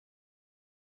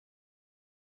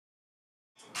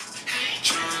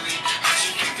Yo,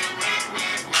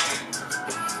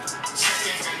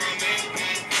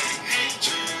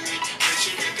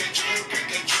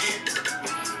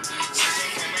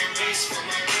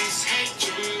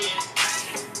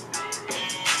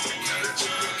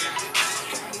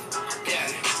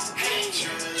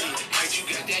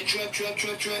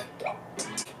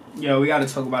 we gotta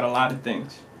talk about a lot of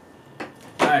things.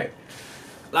 Alright,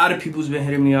 a lot of people's been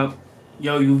hitting me up.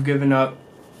 Yo, you've given up.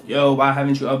 Yo, why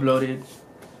haven't you uploaded?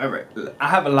 Alright, I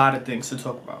have a lot of things to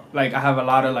talk about. Like, I have a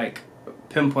lot of, like,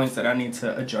 pinpoints that I need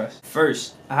to address.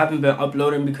 First, I haven't been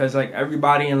uploading because, like,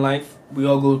 everybody in life, we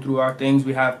all go through our things.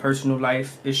 We have personal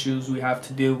life issues we have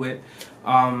to deal with.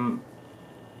 All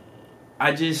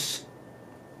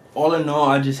in all,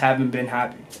 I just haven't been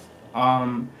happy.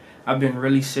 I've been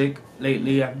really sick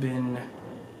lately. I've been,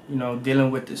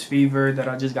 dealing with this fever that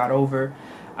I just got over.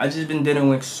 I've just been dealing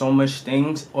with so much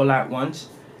things all at once,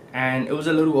 and it was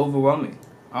a little overwhelming.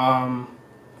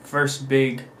 First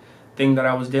big thing that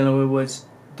I was dealing with was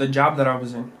the job that I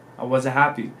was in. I wasn't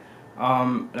happy.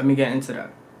 Let me get into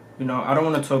that. I don't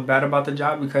want to talk bad about the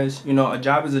job because, a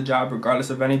job is a job regardless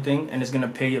of anything, and it's going to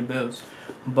pay your bills.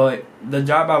 But the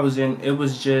job I was in, it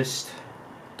was just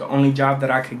the only job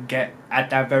that I could get at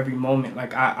that very moment.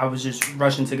 Like, I was just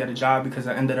rushing to get a job because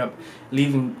I ended up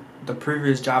leaving the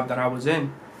previous job that I was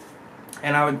in.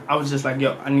 And I was just like,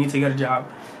 yo, I need to get a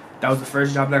job. That was the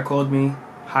first job that called me,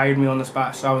 hired me on the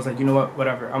spot. So I was like, you know what,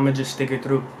 whatever. I'm going to just stick it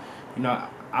through.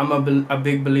 I'm a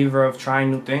big believer of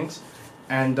trying new things.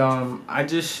 And I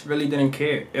just really didn't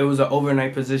care. It was an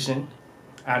overnight position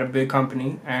at a big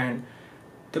company. And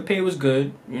the pay was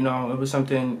good. It was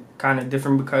something kind of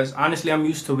different because, honestly, I'm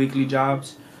used to weekly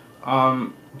jobs.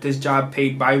 This job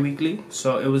paid bi-weekly.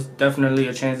 So it was definitely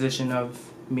a transition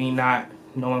of me not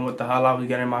knowing what the hell I was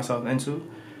getting myself into.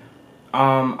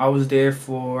 I was there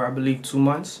for, I believe, 2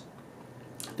 months.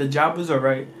 The job was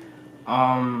alright.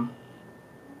 I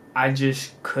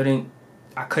just couldn't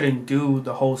do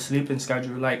the whole sleeping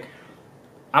schedule. Like,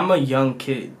 I'm a young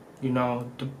kid,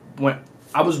 when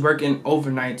I was working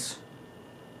overnights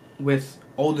with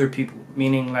older people,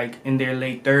 meaning like in their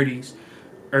late 30s,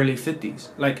 early 50s.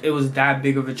 Like, it was that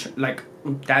big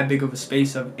of a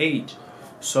space of age.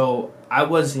 So I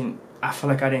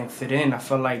felt like I didn't fit in. I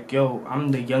felt like, yo, I'm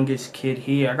the youngest kid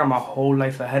here. I got my whole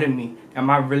life ahead of me. Am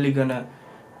I really gonna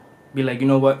be like, you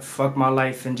know what, fuck my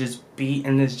life and just be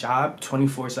in this job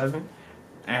 24/7?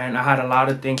 And I had a lot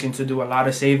of thinking to do, a lot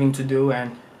of saving to do,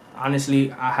 and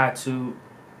honestly, I had to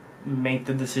make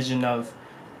the decision of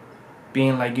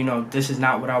being like, this is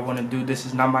not what I want to do. This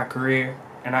is not my career.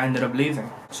 And I ended up leaving.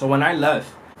 So when I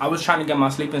left, I was trying to get my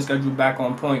sleeping schedule back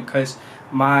on point because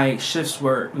my shifts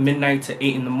were midnight to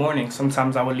 8 in the morning.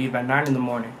 Sometimes I would leave at 9 in the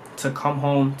morning to come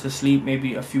home to sleep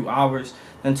maybe a few hours,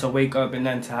 then to wake up and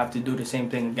then to have to do the same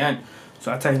thing again.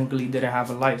 So I technically didn't have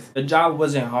a life. The job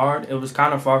wasn't hard. It was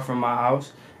kind of far from my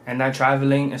house. And that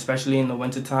traveling, especially in the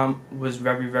wintertime, was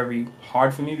very, very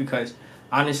hard for me because,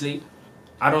 honestly,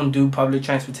 I don't do public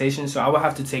transportation, so I would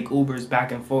have to take Ubers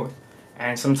back and forth.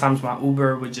 And sometimes my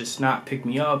Uber would just not pick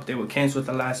me up. They would cancel at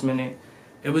the last minute.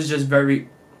 It was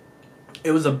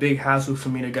a big hassle for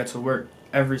me to get to work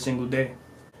every single day.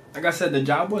 Like I said, the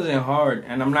job wasn't hard,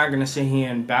 and I'm not going to sit here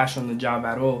and bash on the job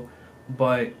at all.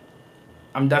 But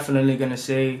I'm definitely going to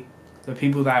say the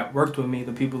people that worked with me,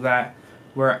 the people that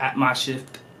were at my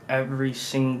shift every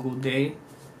single day,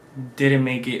 didn't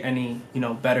make it any,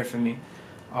 better for me.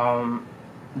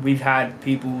 We've had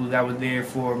people that were there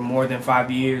for more than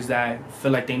 5 years that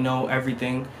feel like they know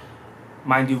everything.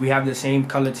 Mind you, we have the same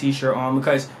color t-shirt on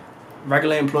because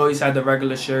regular employees had the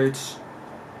regular shirts.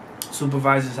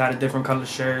 Supervisors had a different color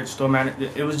shirt. Store manager,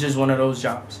 it was just one of those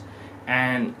jobs.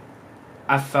 And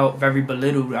I felt very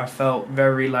belittled. I felt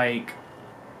very like,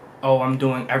 oh, I'm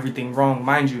doing everything wrong.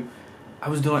 Mind you, I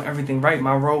was doing everything right.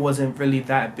 My role wasn't really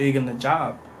that big in the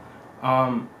job.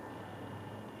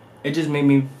 It just made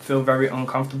me feel very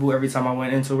uncomfortable every time I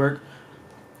went into work.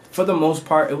 For the most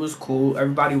part, it was cool.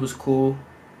 Everybody was cool.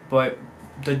 But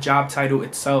the job title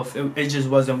itself, it just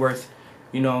wasn't worth,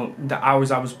 the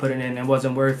hours I was putting in. It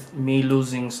wasn't worth me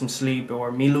losing some sleep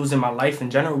or me losing my life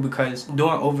in general, because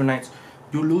doing overnights,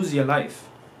 you lose your life.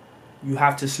 You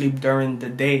have to sleep during the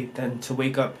day then to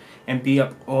wake up and be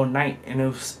up all night. And it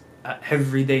was an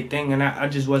everyday thing, and I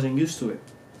just wasn't used to it.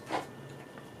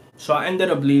 So I ended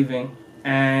up leaving.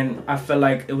 And I feel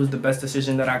like it was the best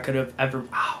decision that I could have ever...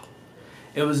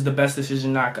 It was the best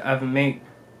decision that I could ever make.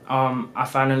 I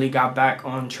finally got back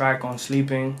on track on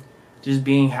sleeping. Just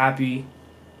being happy,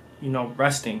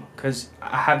 resting. Because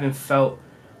I haven't felt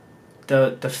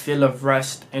the feel of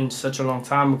rest in such a long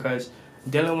time. Because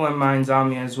dealing with my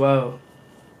anxiety as well,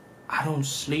 I don't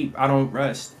sleep. I don't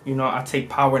rest. You know, I take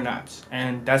power naps,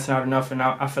 and that's not enough. And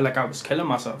I feel like I was killing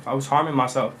myself. I was harming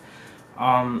myself.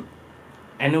 Um,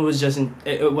 and it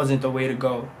wasn't the way to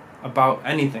go about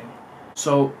anything.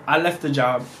 So I left the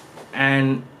job,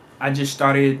 and I just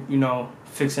started, you know,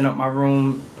 fixing up my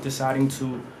room, deciding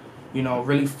to, you know,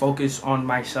 really focus on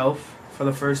myself for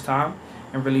the first time,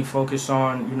 and really focus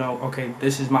on, you know, okay,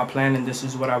 this is my plan and this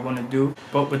is what I want to do.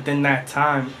 But within that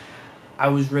time, I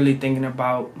was really thinking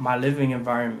about my living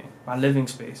environment, my living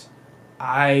space.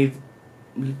 I've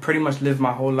pretty much lived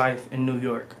my whole life in New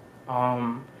York.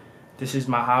 This is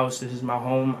my house, this is my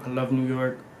home. I love New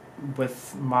York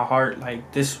with my heart.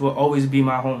 Like, this will always be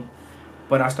my home.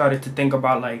 But I started to think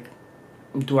about, like,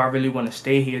 do I really want to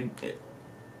stay here?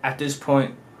 At this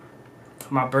point,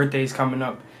 my birthday is coming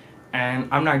up, and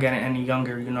I'm not getting any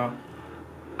younger, you know.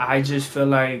 I just feel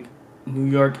like New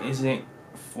York isn't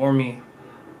for me.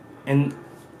 And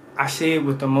I say it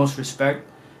with the most respect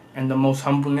and the most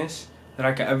humbleness that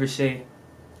I could ever say.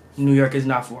 New York is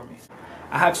not for me.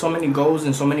 I have so many goals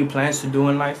and so many plans to do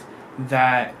in life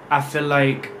that I feel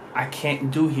like I can't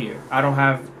do here. I don't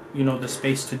have, you know, the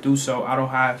space to do so. I don't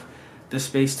have the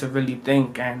space to really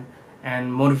think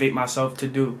and motivate myself to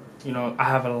do. You know, I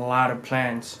have a lot of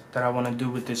plans that I want to do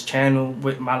with this channel,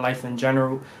 with my life in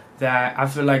general, that I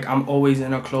feel like I'm always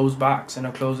in a closed box, in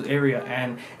a closed area.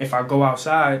 And if I go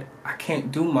outside, I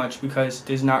can't do much because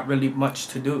there's not really much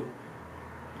to do.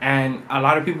 And a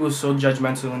lot of people are so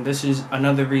judgmental, and this is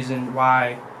another reason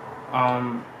why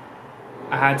I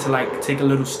had to, like, take a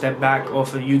little step back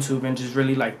off of YouTube and just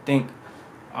really, like, think.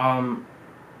 A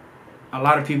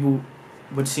lot of people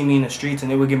would see me in the streets and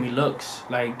they would give me looks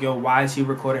like, yo, why is he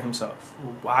recording himself?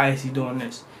 Why is he doing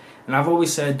this? And I've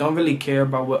always said, don't really care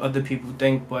about what other people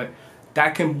think, but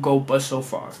that can go but so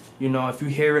far. You know, if you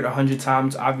hear it 100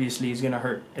 times, obviously it's gonna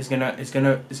hurt. It's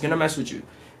gonna mess with you.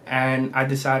 And I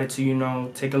decided to, you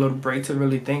know, take a little break to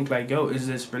really think, like, yo, is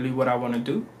this really what I want to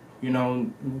do? You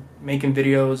know, making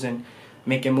videos and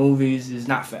making movies is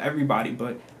not for everybody,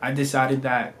 but I decided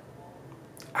that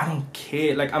I don't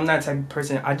care. Like, I'm that type of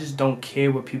person. I just don't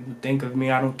care what people think of me.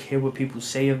 I don't care what people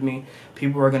say of me.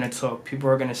 People are going to talk. People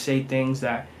are going to say things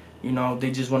that, you know,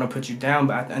 they just want to put you down.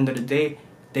 But at the end of the day,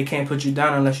 they can't put you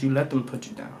down unless you let them put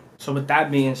you down. So with that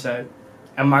being said,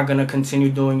 am I going to continue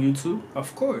doing YouTube?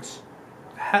 Of course.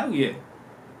 Hell yeah.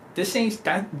 This ain't,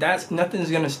 that's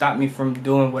nothing's going to stop me from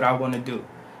doing what I want to do.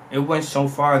 It went so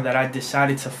far that I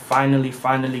decided to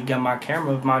finally get my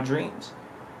camera of my dreams.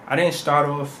 I didn't start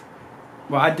off,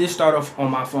 well, I did start off on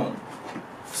my phone.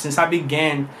 Since I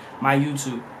began my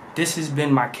YouTube, this has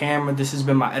been my camera, this has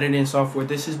been my editing software,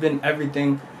 this has been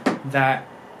everything that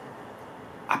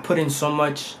I put in so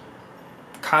much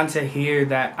content here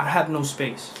that I have no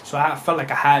space. So I felt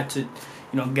like I had to, you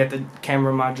know, get the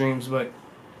camera of my dreams, but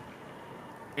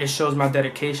it shows my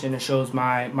dedication, it shows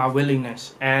my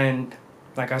willingness. And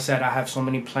like I said, I have so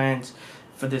many plans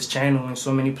for this channel and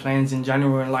so many plans in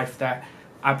general in life that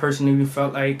I personally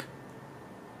felt like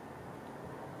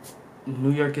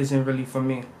New York isn't really for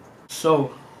me.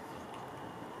 So,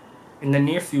 in the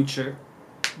near future,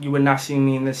 you would not see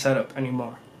me in this setup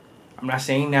anymore. I'm not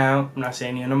saying now, I'm not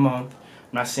saying in a month,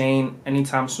 I'm not saying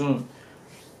anytime soon,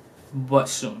 but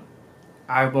soon.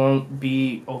 I won't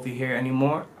be over here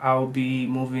anymore. I'll be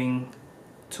moving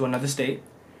to another state.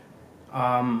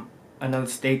 Another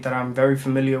state that I'm very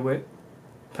familiar with,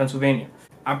 Pennsylvania.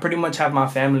 I pretty much have my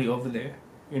family over there.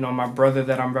 You know, my brother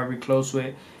that I'm very close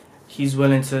with, he's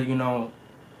willing to, you know,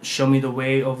 show me the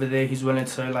way over there. He's willing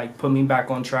to, like, put me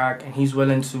back on track, and he's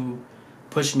willing to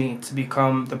push me to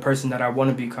become the person that I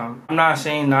want to become. I'm not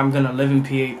saying that I'm going to live in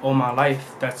PA all my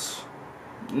life. That's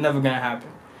never going to happen.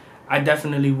 I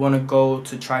definitely want to go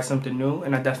to try something new,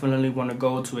 and I definitely want to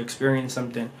go to experience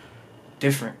something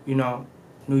different, you know.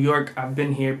 New York, I've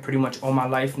been here pretty much all my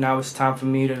life. Now it's time for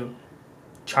me to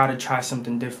try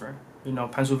something different. You know,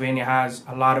 Pennsylvania has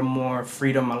a lot of more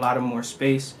freedom, a lot of more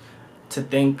space to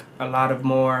think, a lot of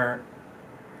more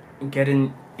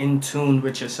getting in tune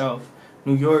with yourself.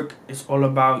 New York is all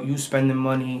about you spending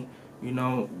money. You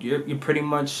know, you're pretty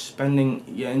much spending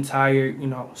your entire, you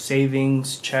know,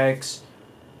 savings, checks,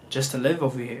 just to live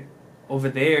over here. Over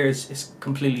there, it's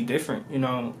completely different, you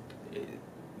know.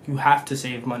 You have to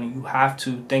save money. You have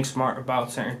to think smart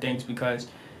about certain things because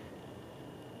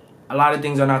a lot of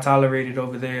things are not tolerated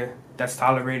over there that's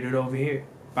tolerated over here.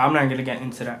 But I'm not going to get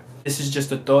into that. This is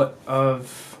just a thought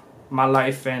of my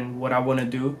life and what I want to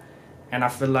do. And I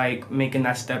feel like making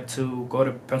that step to go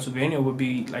to Pennsylvania would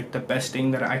be like the best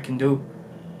thing that I can do.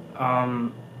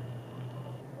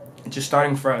 Just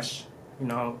starting fresh, you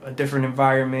know, a different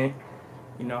environment,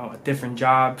 you know, a different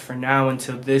job for now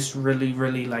until this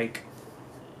really, like,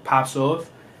 pops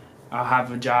off, I'll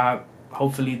have a job.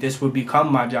 Hopefully this would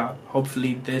become my job.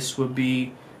 Hopefully this would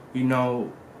be, you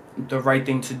know, the right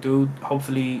thing to do.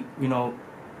 Hopefully, you know,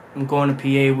 going to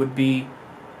PA would be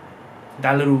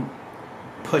that little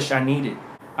push I needed.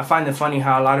 I find it funny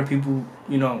how a lot of people,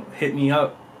 you know, hit me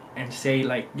up and say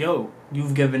like, yo,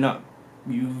 you've given up.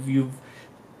 You've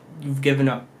given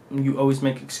up. You always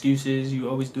make excuses. You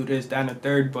always do this, that, and the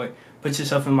third. But put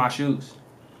yourself in my shoes.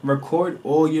 Record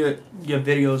all your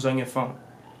videos on your phone.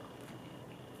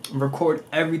 Record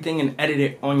everything and edit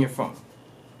it on your phone.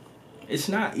 It's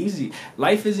not easy.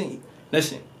 Life isn't...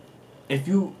 Listen, if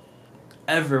you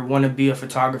ever want to be a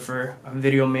photographer, a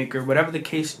video maker, whatever the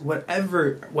case,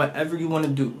 whatever you want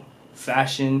to do,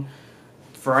 fashion,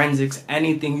 forensics,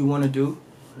 anything you want to do,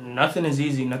 nothing is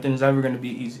easy. Nothing is ever going to be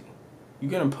easy.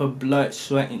 You're going to put blood,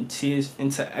 sweat, and tears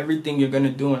into everything you're going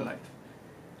to do in life.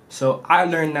 So I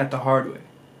learned that the hard way.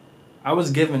 I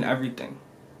was given everything.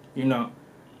 You know,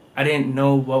 I didn't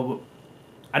know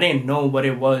what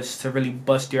it was to really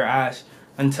bust your ass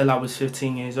until I was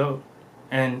 15 years old.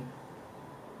 And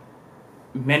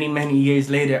many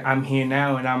years later, I'm here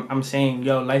now, and I'm saying,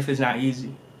 yo, life is not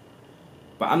easy.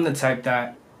 But I'm the type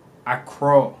that I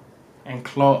crawl and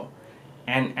claw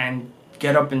and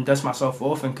get up and dust myself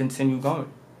off and continue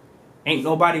going. Ain't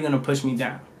nobody gonna push me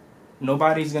down.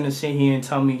 Nobody's gonna sit here and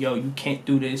tell me, yo, you can't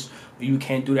do this or you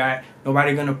can't do that.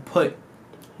 Nobody gonna put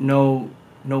no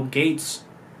gates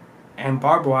and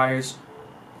barbed wires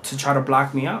to try to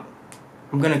block me out.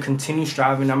 I'm gonna continue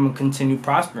striving. I'm gonna continue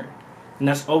prospering. And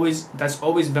that's always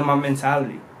been my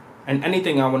mentality. And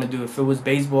anything I want to do, if it was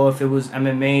baseball, if it was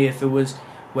MMA, if it was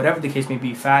whatever the case may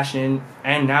be, fashion,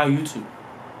 and now YouTube.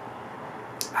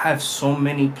 I have so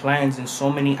many plans and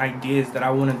so many ideas that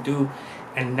I want to do,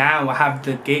 and now I have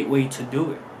the gateway to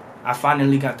do it. I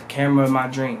finally got the camera of my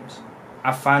dreams.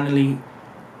 I finally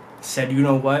said, you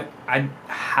know what? I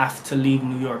have to leave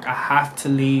New York. I have to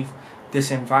leave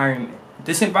this environment.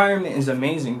 This environment is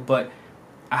amazing, but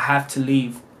I have to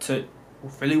leave. To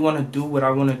really want to do what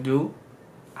I want to do,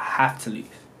 I have to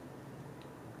leave.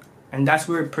 And that's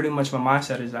where pretty much my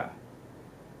mindset is at.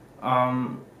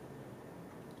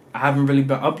 I haven't really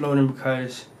been uploading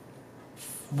because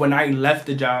when I left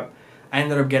the job, I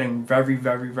ended up getting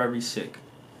very sick.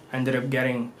 I ended up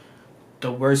getting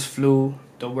the worst flu,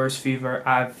 the worst fever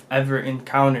I've ever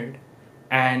encountered.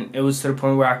 And it was to the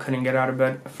point where I couldn't get out of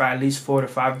bed for at least 4 to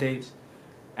 5 days.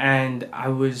 And I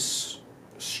was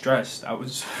stressed. I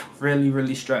was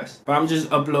really stressed. But I'm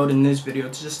just uploading this video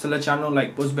just to let y'all know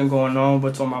like what's been going on,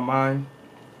 what's on my mind.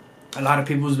 A lot of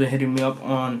people's been hitting me up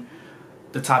on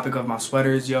the topic of my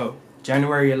sweaters. Yo,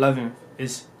 January 11th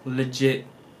is legit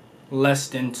less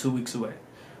than 2 weeks away.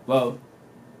 Well,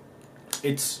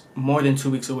 it's more than 2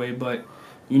 weeks away, but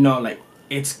you know, like,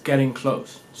 it's getting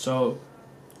close. So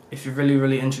if you're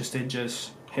really interested,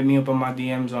 just hit me up on my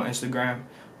DMs on Instagram.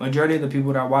 Majority of the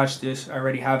people that watch this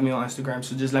already have me on Instagram,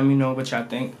 so just let me know what y'all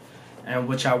think and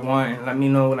what y'all want, and let me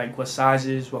know like what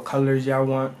sizes, what colors y'all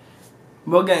want.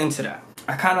 We'll get into that.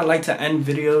 I kind of like to end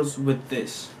videos with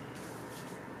this.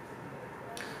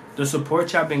 The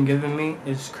support y'all been giving me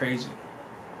is crazy.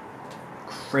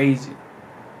 Crazy.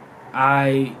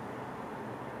 I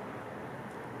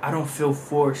don't feel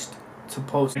forced to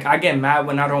post. Like, I get mad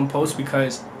when I don't post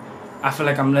because I feel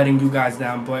like I'm letting you guys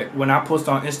down. But when I post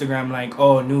on Instagram like,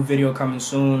 oh, new video coming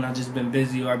soon, I just been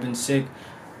busy or I've been sick,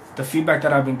 the feedback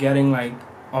that I've been getting like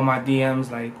on my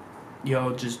DMs, like,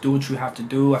 yo, just do what you have to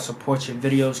do. I support your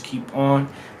videos, keep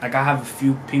on. Like, I have a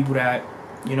few people that,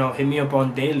 you know, hit me up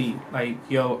on daily, like,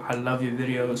 yo, I love your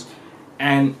videos.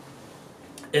 And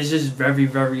it's just very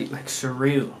like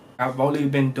surreal. I've only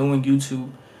been doing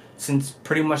YouTube since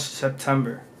pretty much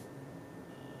September.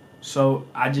 So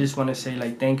I just want to say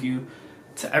like thank you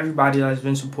to everybody that's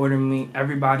been supporting me,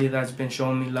 everybody that's been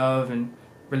showing me love and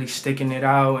really sticking it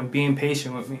out and being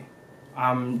patient with me.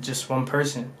 I'm just one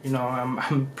person, you know.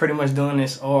 I'm pretty much doing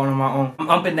this all on my own. I'm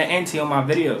upping the ante on my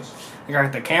videos. I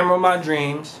got the camera of my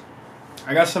dreams.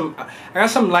 I got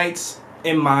some lights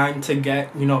in mind to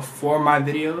get, you know, for my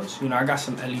videos. You know, I got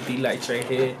some LED lights right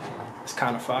here. It's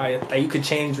kind of fire. That you could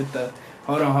change with the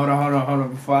hold on.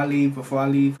 Before I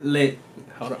leave. Lit.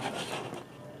 Hold on.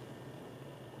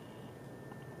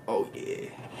 Oh yeah.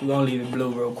 We're gonna leave it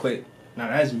blue real quick. Now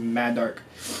that's mad dark.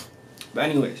 But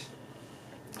anyways,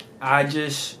 I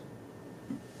just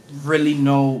really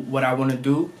know what I want to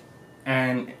do,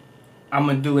 and I'm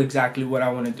gonna do exactly what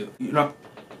I want to do. You know,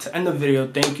 to end the video,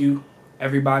 thank you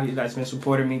everybody that's been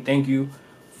supporting me. Thank you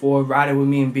for riding with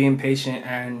me and being patient,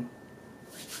 and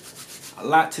a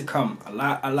lot to come. A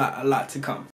lot to come.